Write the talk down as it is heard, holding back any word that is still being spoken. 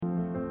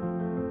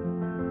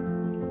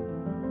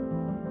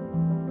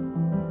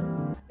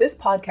This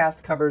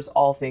podcast covers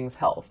all things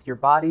health, your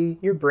body,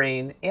 your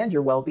brain, and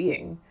your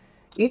well-being.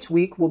 Each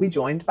week, we'll be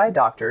joined by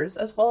doctors,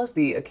 as well as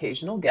the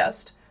occasional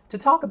guest, to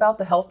talk about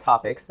the health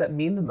topics that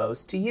mean the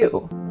most to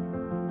you.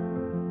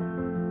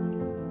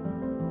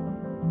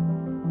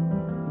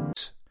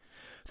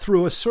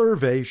 Through a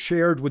survey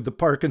shared with the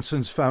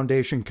Parkinson's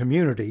Foundation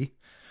community,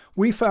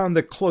 we found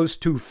that close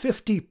to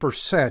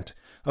 50%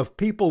 of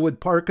people with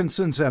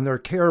Parkinson's and their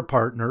care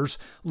partners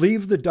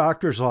leave the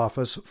doctor's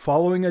office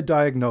following a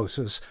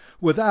diagnosis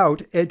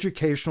without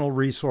educational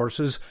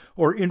resources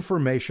or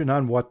information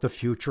on what the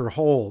future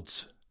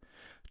holds.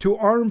 To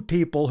arm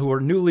people who are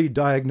newly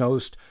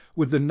diagnosed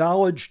with the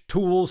knowledge,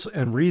 tools,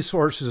 and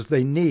resources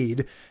they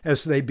need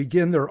as they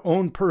begin their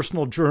own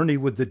personal journey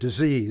with the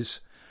disease,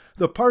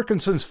 the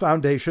Parkinson's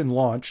Foundation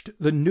launched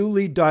the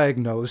newly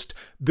diagnosed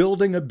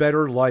Building a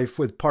Better Life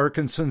with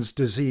Parkinson's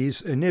Disease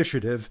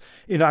initiative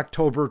in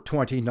October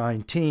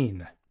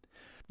 2019.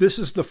 This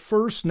is the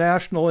first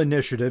national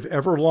initiative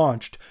ever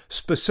launched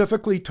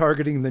specifically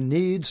targeting the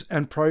needs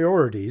and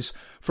priorities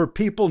for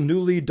people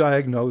newly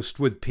diagnosed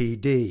with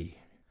PD.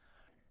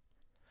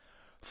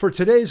 For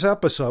today's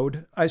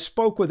episode, I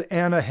spoke with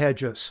Anna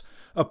Hedges,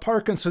 a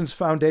Parkinson's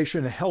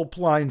Foundation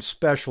helpline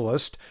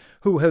specialist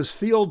who has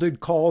fielded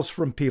calls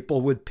from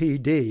people with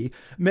PD,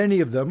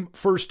 many of them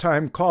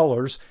first-time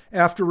callers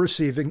after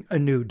receiving a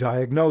new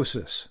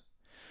diagnosis.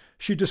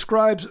 She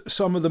describes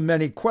some of the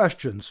many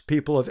questions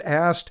people have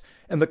asked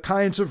and the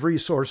kinds of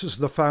resources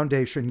the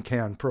Foundation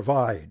can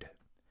provide.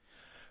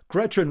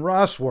 Gretchen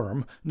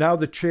Rossworm, now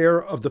the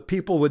chair of the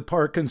People with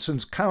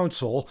Parkinson's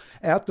Council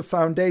at the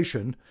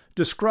Foundation,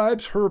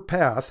 describes her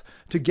path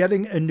to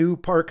getting a new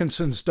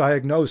Parkinson's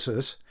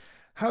diagnosis,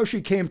 how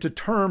she came to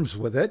terms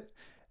with it,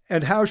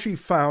 and how she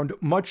found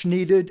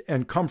much-needed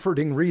and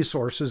comforting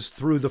resources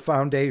through the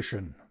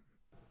Foundation.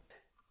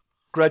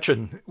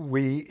 Gretchen,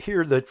 we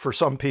hear that for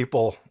some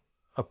people,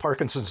 a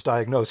Parkinson's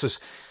diagnosis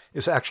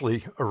is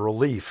actually a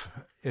relief.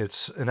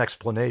 It's an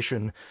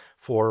explanation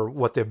for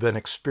what they've been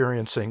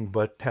experiencing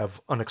but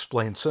have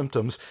unexplained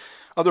symptoms.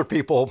 Other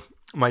people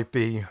might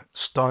be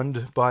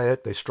stunned by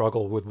it. They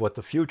struggle with what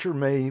the future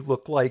may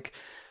look like.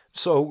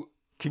 So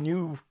can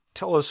you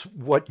tell us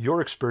what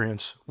your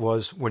experience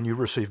was when you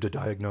received a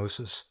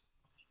diagnosis?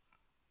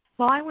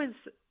 Well, I was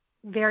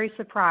very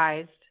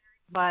surprised,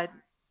 but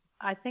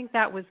I think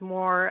that was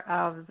more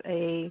of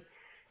a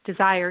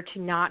desire to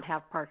not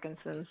have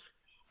Parkinson's.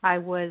 I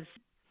was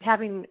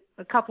having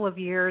a couple of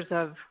years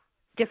of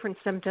different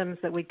symptoms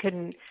that we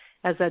couldn't,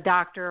 as a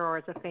doctor or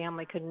as a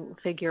family,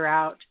 couldn't figure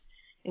out,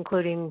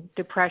 including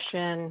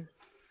depression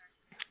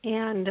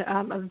and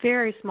a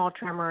very small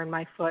tremor in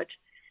my foot.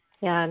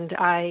 And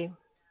I,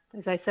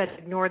 as I said,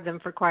 ignored them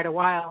for quite a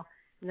while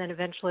and then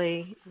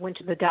eventually went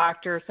to the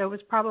doctor. So it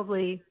was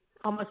probably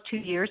almost 2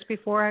 years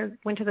before I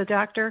went to the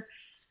doctor,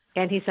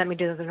 and he sent me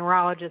to the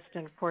neurologist,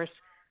 and of course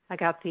I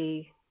got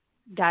the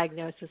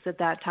diagnosis at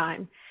that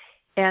time.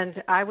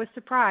 And I was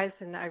surprised,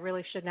 and I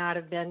really should not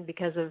have been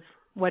because of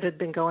what had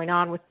been going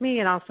on with me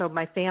and also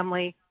my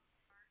family.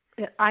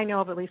 I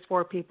know of at least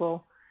 4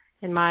 people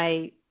in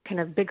my kind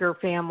of bigger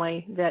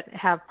family that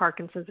have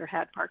Parkinson's or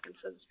had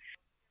Parkinson's.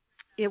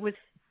 It was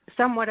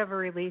somewhat of a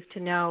relief to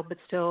know, but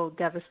still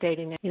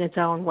devastating in its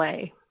own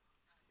way.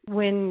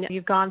 When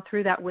you've gone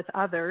through that with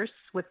others,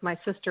 with my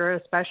sister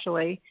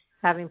especially,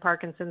 having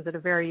Parkinson's at a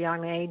very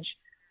young age,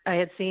 I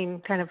had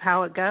seen kind of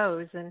how it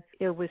goes, and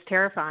it was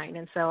terrifying,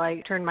 and so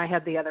I turned my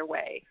head the other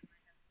way.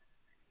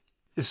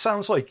 It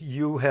sounds like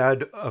you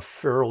had a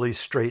fairly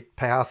straight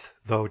path,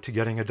 though, to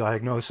getting a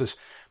diagnosis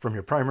from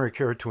your primary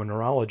care to a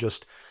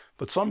neurologist,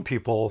 but some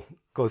people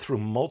go through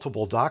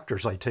multiple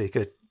doctors, I take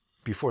it,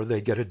 before they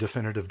get a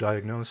definitive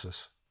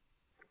diagnosis.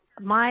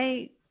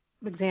 My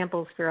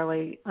example is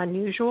fairly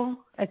unusual,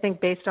 I think,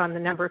 based on the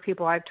number of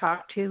people I've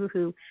talked to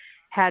who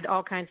had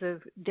all kinds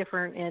of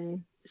different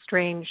and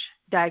strange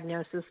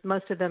diagnoses,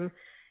 most of them,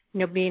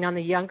 being on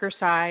the younger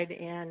side.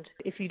 And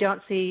if you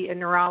don't see a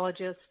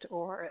neurologist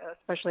or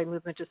especially a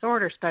movement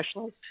disorder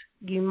specialist,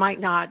 you might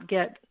not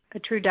get a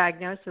true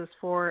diagnosis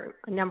for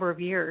a number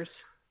of years.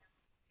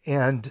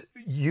 And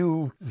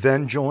you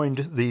then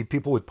joined the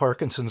People with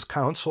Parkinson's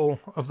Council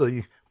of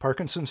the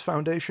Parkinson's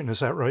Foundation,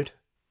 is that right?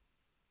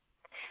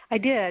 I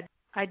did.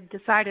 I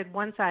decided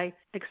once I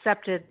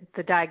accepted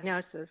the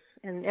diagnosis,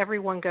 and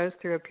everyone goes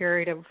through a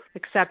period of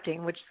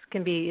accepting, which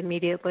can be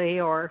immediately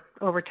or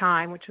over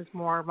time, which was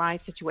more my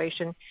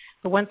situation.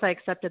 But once I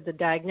accepted the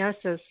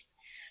diagnosis,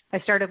 I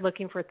started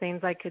looking for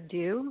things I could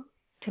do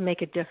to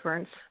make a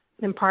difference,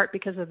 in part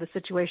because of the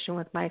situation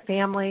with my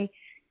family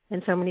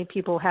and so many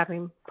people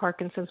having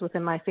Parkinson's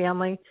within my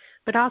family,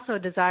 but also a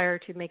desire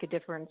to make a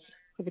difference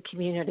for the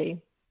community.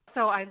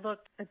 So I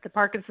looked at the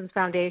Parkinson's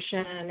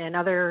Foundation and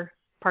other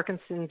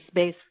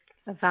Parkinson's-based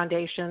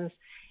foundations,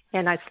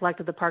 and I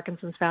selected the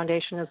Parkinson's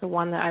Foundation as the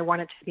one that I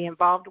wanted to be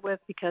involved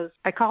with because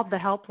I called the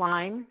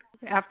helpline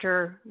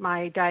after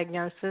my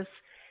diagnosis,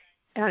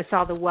 and I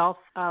saw the wealth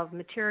of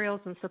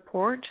materials and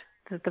support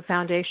that the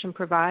foundation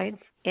provides,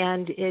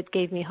 and it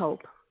gave me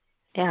hope.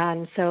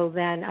 And so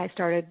then I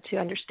started to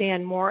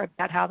understand more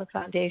about how the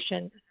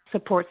foundation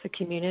supports the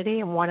community,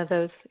 and one of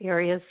those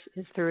areas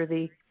is through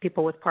the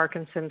People with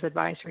Parkinson's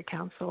Advisory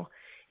Council.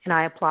 And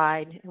I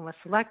applied and was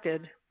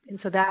selected. And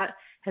so that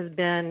has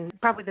been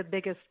probably the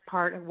biggest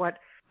part of what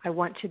I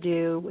want to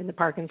do in the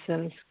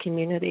Parkinson's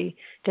community,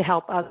 to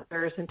help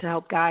others and to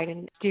help guide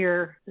and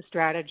steer the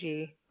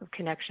strategy of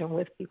connection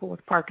with people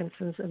with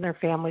Parkinson's and their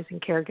families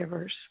and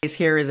caregivers.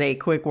 Here is a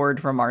quick word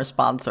from our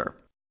sponsor.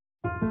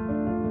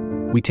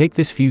 We take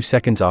this few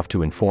seconds off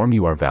to inform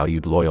you, our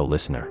valued loyal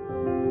listener,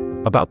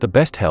 about the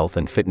best health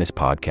and fitness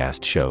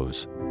podcast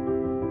shows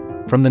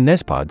from the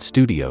Nezpod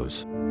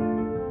studios.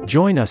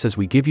 Join us as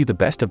we give you the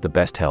best of the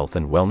best health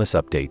and wellness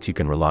updates you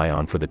can rely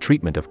on for the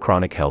treatment of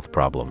chronic health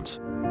problems.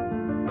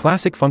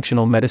 Classic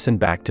functional medicine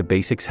back to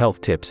basics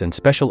health tips and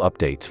special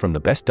updates from the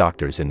best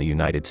doctors in the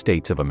United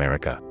States of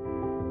America.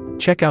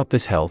 Check out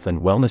this health and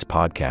wellness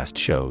podcast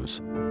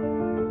shows.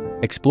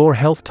 Explore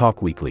Health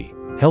Talk Weekly,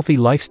 Healthy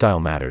Lifestyle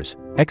Matters,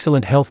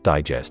 Excellent Health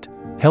Digest,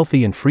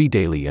 Healthy and Free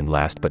Daily, and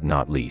last but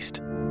not least,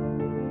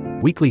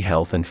 Weekly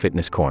Health and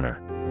Fitness Corner.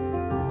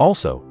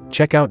 Also,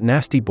 check out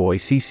Nasty Boy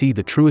CC,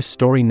 the truest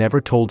story never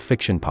told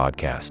fiction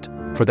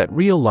podcast, for that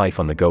real life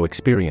on the go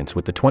experience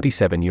with the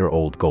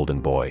 27-year-old golden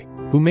boy,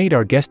 who made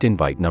our guest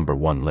invite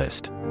 #1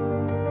 list.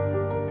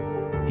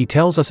 He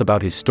tells us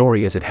about his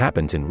story as it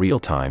happens in real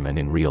time and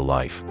in real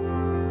life.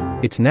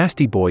 It's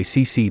Nasty Boy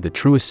CC, the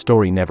truest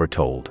story never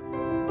told.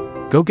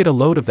 Go get a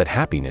load of that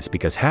happiness,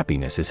 because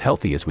happiness is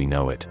healthy as we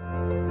know it.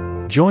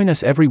 Join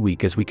us every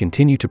week as we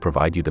continue to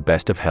provide you the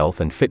best of health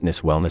and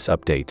fitness wellness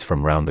updates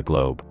from around the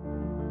globe.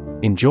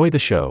 Enjoy the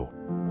show.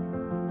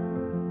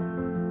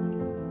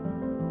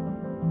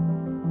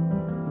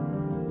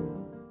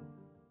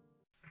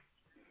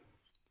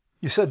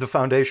 You said the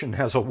foundation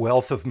has a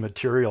wealth of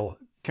material.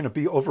 Can it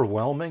be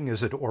overwhelming?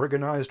 Is it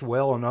organized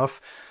well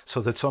enough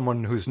so that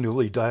someone who's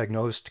newly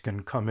diagnosed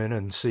can come in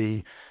and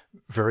see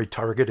very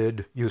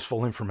targeted,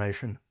 useful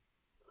information?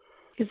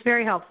 It's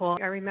very helpful.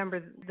 I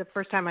remember the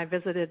first time I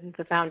visited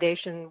the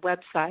foundation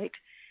website,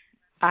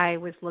 I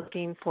was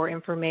looking for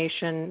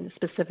information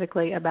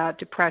specifically about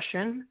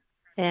depression,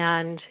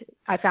 and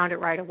I found it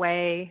right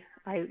away.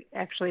 I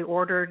actually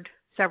ordered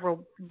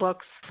several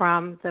books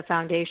from the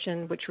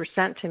foundation which were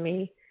sent to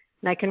me,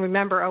 and I can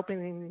remember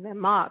opening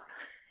them up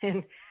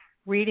and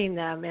reading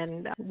them,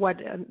 and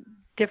what a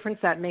difference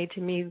that made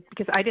to me,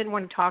 because I didn't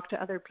want to talk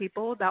to other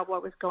people about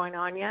what was going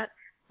on yet.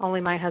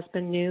 Only my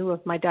husband knew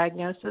of my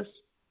diagnosis.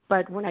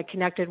 But when I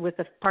connected with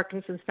the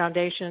Parkinson's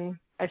Foundation,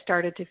 I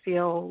started to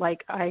feel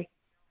like I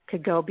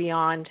could go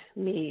beyond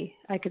me.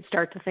 I could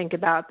start to think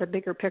about the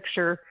bigger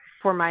picture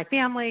for my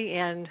family,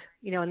 and,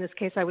 in this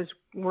case, I was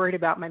worried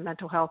about my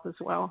mental health as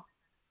well.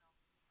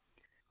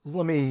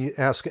 Let me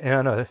ask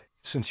Anna,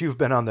 since you've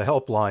been on the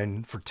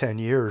helpline for 10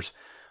 years,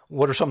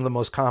 what are some of the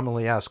most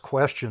commonly asked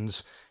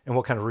questions, and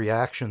what kind of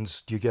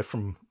reactions do you get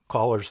from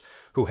callers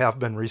who have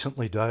been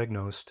recently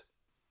diagnosed?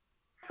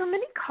 For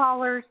many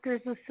callers,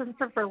 there's a sense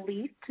of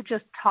relief to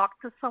just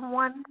talk to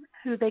someone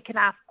who they can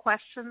ask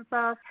questions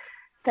of,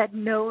 that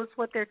knows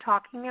what they're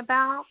talking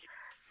about.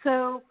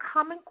 So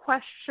common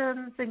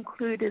questions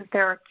include, is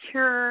there a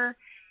cure?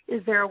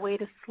 Is there a way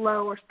to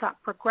slow or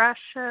stop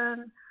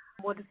progression?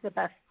 What is the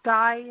best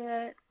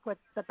diet?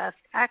 What's the best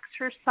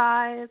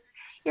exercise?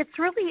 It's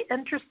really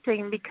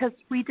interesting because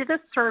we did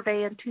a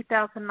survey in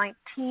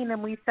 2019,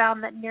 and we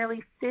found that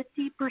nearly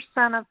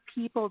 50% of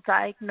people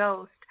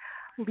diagnosed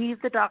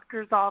leave the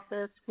doctor's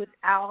office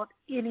without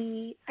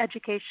any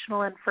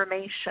educational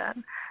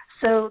information.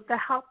 So the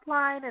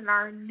helpline and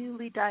our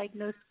newly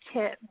diagnosed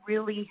kit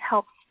really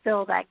helps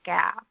fill that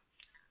gap.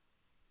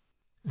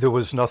 There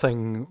was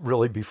nothing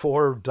really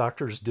before?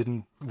 Doctors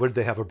would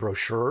they have a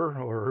brochure,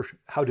 or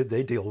how did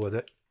they deal with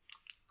it?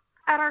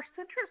 At our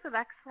Centers of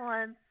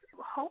Excellence,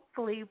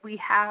 hopefully we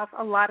have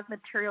a lot of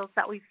materials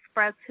that we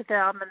spread to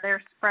them, and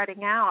they're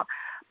spreading out.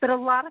 But a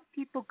lot of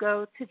people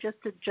go to just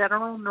a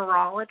general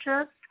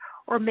neurologist,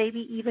 or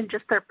maybe even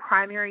just their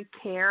primary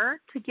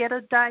care, to get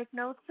a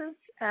diagnosis.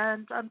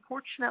 And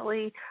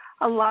unfortunately,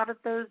 a lot of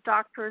those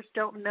doctors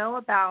don't know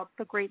about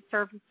the great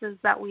services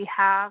that we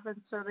have,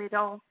 and so they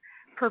don't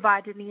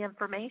provide any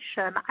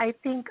information. I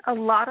think a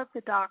lot of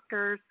the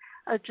doctors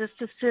just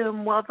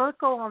assume, well, they'll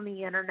go on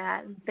the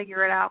internet and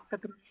figure it out for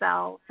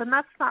themselves, and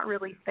that's not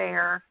really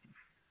fair.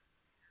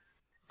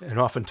 And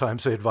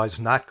oftentimes they advise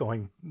not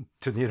going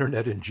to the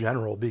internet in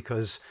general,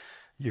 because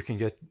you can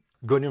get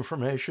good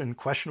information,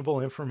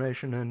 questionable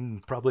information,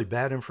 and probably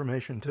bad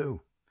information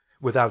too,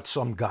 without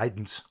some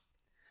guidance.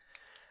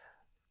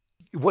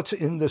 What's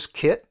in this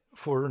kit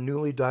for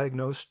newly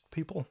diagnosed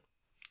people?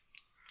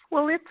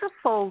 Well, it's a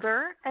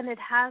folder, and it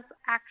has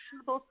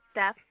actionable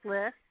steps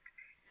list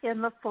in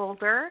the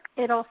folder.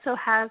 It also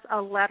has a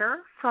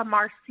letter from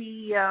our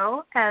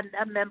CEO and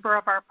a member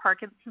of our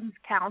Parkinson's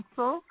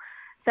Council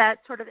that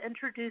sort of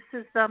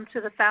introduces them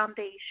to the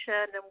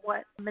foundation and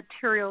what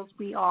materials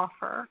we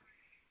offer.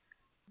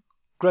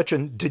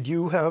 Gretchen, did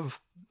you have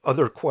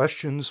other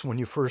questions when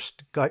you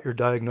first got your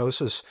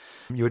diagnosis?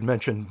 You had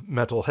mentioned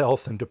mental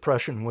health, and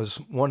depression was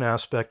one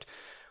aspect.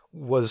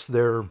 Was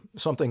there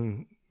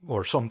something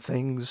or some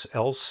things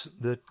else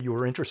that you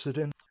were interested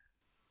in?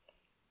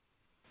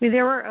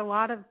 There were a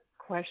lot of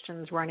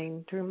questions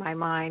running through my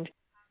mind.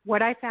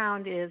 What I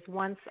found is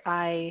once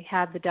I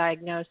had the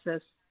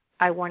diagnosis,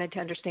 I wanted to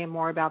understand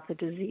more about the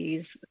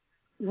disease.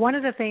 One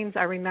of the things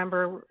I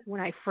remember when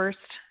I first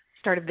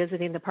started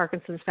visiting the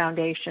Parkinson's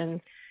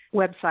Foundation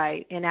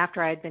website, and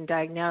after I had been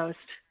diagnosed,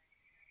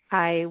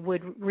 I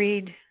would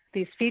read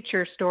these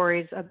feature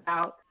stories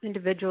about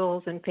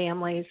individuals and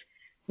families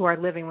who are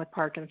living with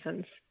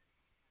Parkinson's.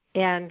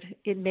 And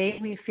it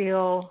made me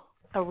feel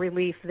a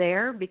relief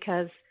there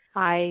because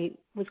I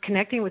was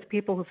connecting with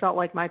people who felt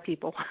like my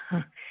people.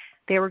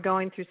 They were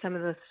going through some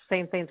of the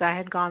same things I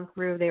had gone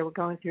through. They were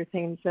going through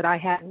things that I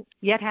hadn't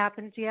yet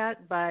happened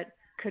yet, but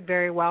could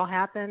very well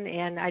happen.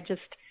 And I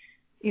just,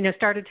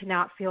 started to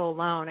not feel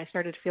alone. I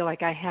started to feel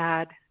like I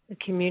had a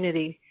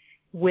community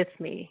with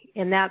me.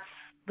 And that's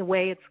the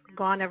way it's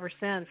gone ever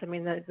since. I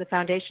mean, the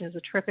foundation is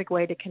a terrific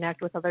way to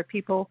connect with other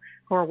people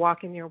who are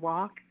walking your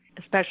walk,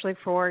 especially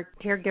for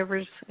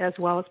caregivers as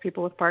well as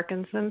people with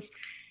Parkinson's.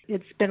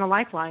 It's been a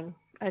lifeline,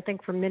 I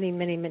think, for many,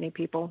 many, many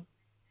people.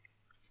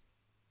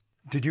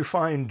 Did you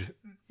find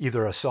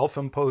either a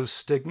self-imposed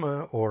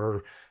stigma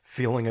or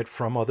feeling it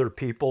from other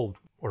people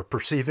or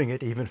perceiving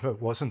it even if it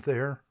wasn't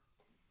there?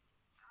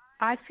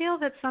 I feel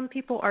that some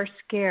people are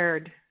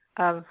scared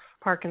of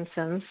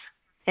Parkinson's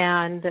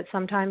and that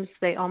sometimes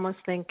they almost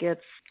think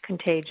it's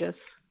contagious.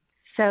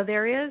 So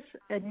there is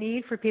a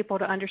need for people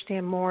to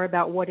understand more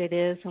about what it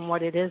is and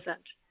what it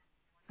isn't.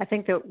 I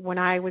think that when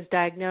I was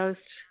diagnosed,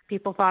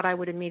 people thought I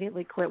would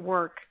immediately quit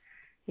work.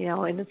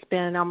 And it's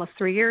been almost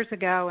 3 years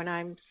ago, and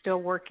I'm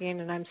still working,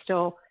 and I'm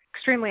still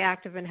extremely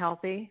active and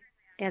healthy.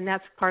 And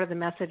that's part of the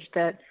message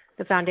that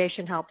the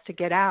foundation helps to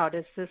get out,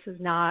 is this is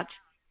not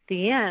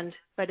the end,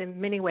 but in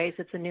many ways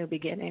it's a new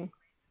beginning.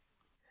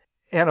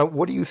 Anna,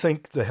 what do you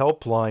think the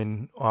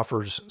helpline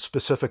offers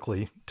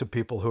specifically to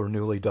people who are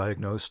newly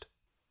diagnosed?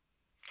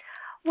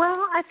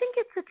 Well, I think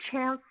it's a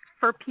chance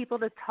for people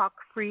to talk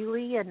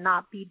freely and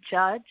not be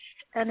judged,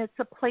 and it's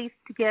a place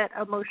to get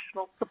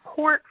emotional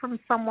support from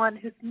someone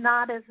who's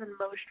not as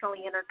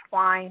emotionally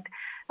intertwined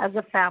as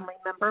a family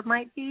member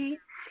might be.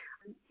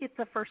 It's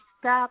a first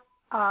step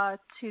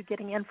to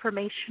getting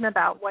information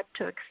about what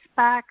to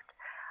expect.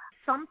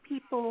 Some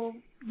people,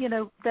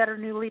 that are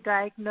newly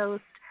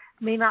diagnosed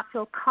may not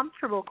feel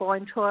comfortable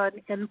going to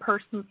an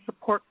in-person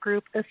support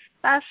group,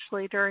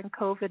 especially during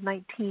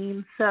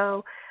COVID-19.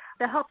 So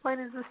the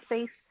helpline is a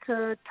space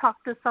to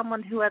talk to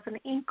someone who has an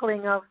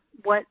inkling of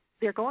what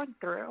they're going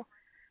through.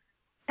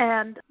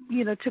 And,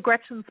 to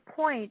Gretchen's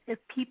point, if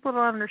people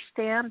don't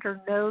understand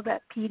or know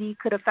that PD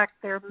could affect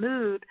their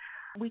mood,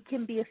 we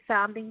can be a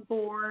sounding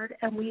board,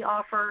 and we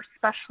offer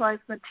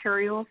specialized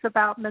materials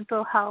about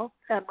mental health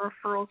and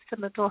referrals to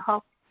mental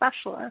health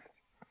specialists.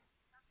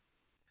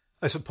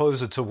 I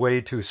suppose it's a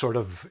way to sort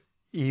of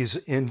ease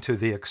into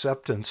the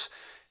acceptance.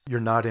 You're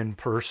not in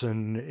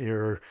person,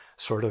 you're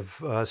sort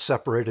of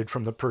separated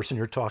from the person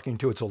you're talking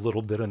to. It's a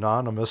little bit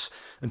anonymous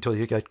until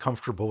you get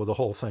comfortable with the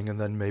whole thing, and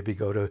then maybe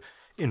go to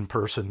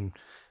in-person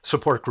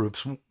support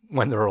groups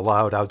when they're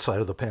allowed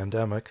outside of the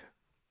pandemic.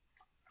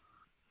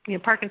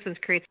 Parkinson's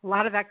creates a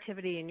lot of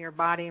activity in your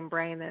body and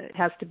brain that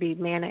has to be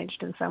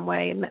managed in some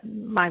way, and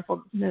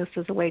mindfulness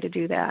is a way to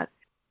do that.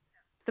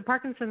 The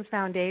Parkinson's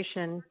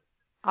Foundation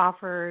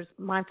offers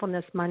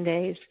Mindfulness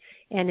Mondays,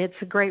 and it's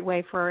a great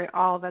way for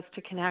all of us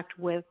to connect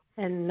with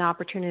an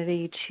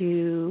opportunity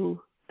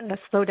to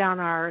slow down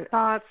our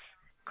thoughts,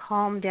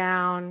 calm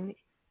down.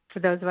 For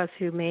those of us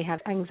who may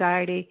have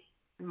anxiety,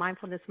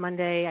 Mindfulness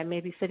Monday, I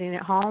may be sitting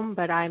at home,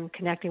 but I'm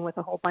connecting with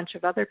a whole bunch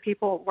of other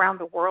people around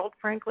the world,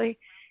 frankly,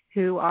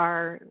 who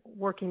are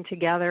working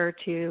together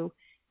to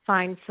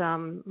find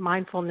some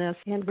mindfulness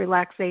and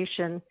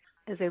relaxation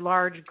as a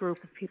large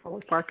group of people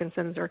with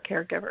Parkinson's or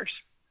caregivers.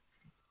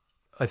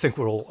 I think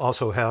we'll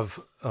also have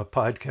a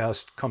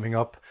podcast coming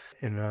up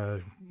in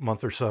a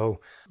month or so,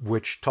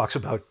 which talks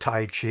about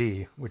Tai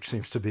Chi, which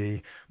seems to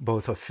be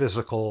both a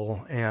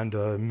physical and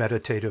a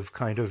meditative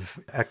kind of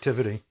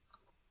activity.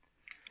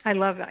 I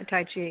love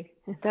Tai Chi.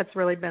 That's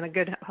really been a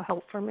good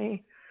help for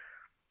me.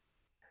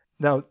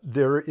 Now,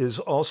 there is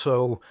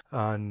also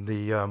on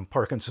the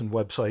Parkinson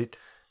website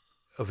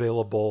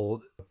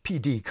available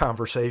PD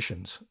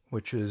Conversations,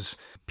 which is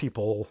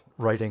people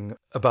writing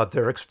about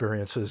their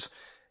experiences,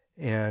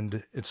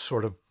 and it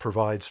sort of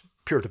provides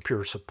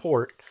peer-to-peer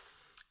support.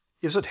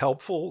 Is it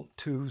helpful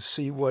to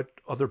see what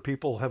other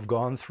people have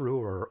gone through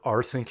or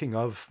are thinking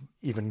of,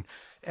 even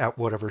at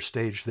whatever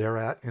stage they're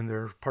at in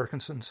their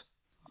Parkinson's?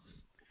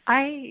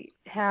 I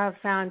have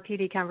found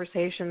PD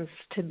Conversations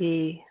to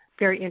be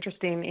very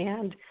interesting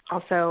and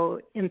also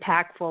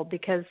impactful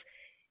because,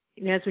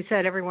 as we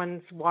said,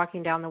 everyone's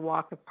walking down the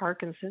walk of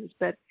Parkinson's,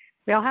 but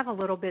we all have a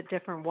little bit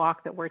different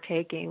walk that we're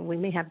taking. We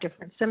may have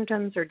different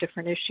symptoms or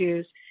different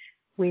issues.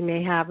 We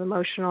may have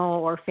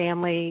emotional or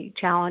family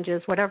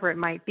challenges, whatever it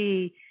might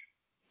be,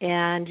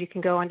 and you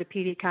can go onto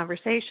PD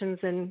Conversations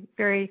and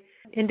very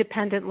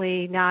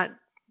independently, not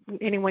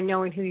anyone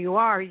knowing who you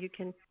are, you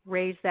can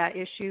raise that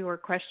issue or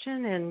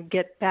question and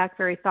get back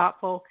very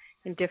thoughtful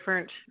and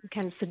different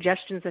kind of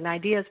suggestions and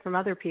ideas from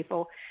other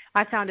people.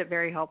 I found it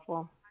very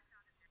helpful.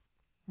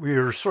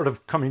 We're sort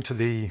of coming to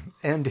the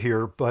end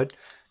here, but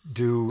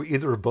do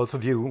either or both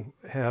of you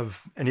have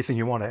anything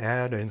you want to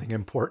add, anything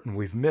important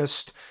we've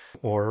missed,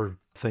 or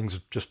things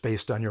just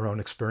based on your own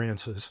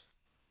experiences?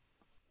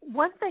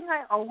 One thing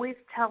I always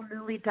tell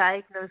newly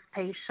diagnosed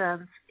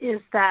patients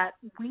is that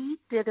we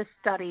did a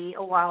study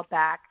a while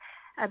back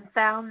and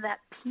found that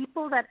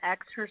people that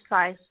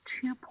exercise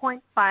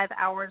 2.5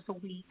 hours a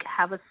week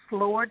have a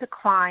slower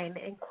decline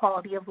in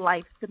quality of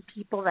life than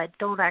people that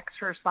don't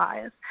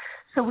exercise.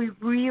 So we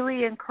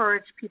really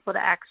encourage people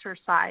to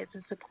exercise.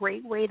 It's a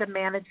great way to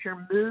manage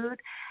your mood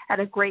and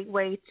a great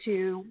way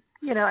to,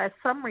 as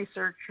some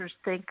researchers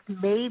think,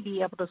 may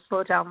be able to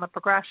slow down the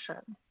progression.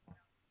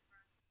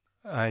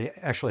 I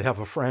actually have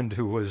a friend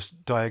who was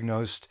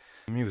diagnosed.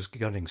 He was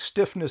getting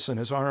stiffness in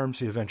his arms.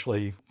 He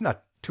eventually,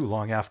 not too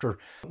long after,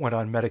 went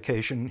on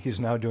medication. He's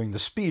now doing the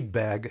speed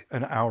bag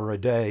an hour a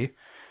day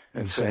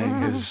and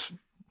saying his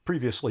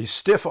previously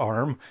stiff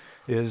arm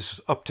is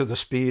up to the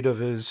speed of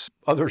his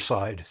other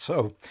side.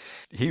 So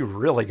he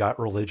really got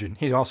religion.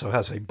 He also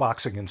has a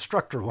boxing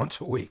instructor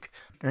once a week,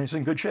 and he's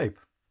in good shape.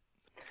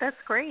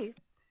 That's great.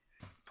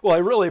 Well, I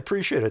really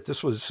appreciate it.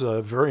 This was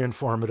very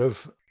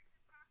informative.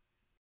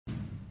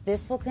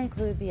 This will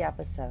conclude the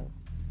episode.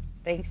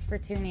 Thanks for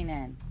tuning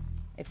in.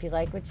 If you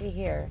like what you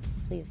hear,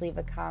 please leave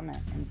a comment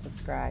and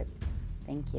subscribe. Thank you.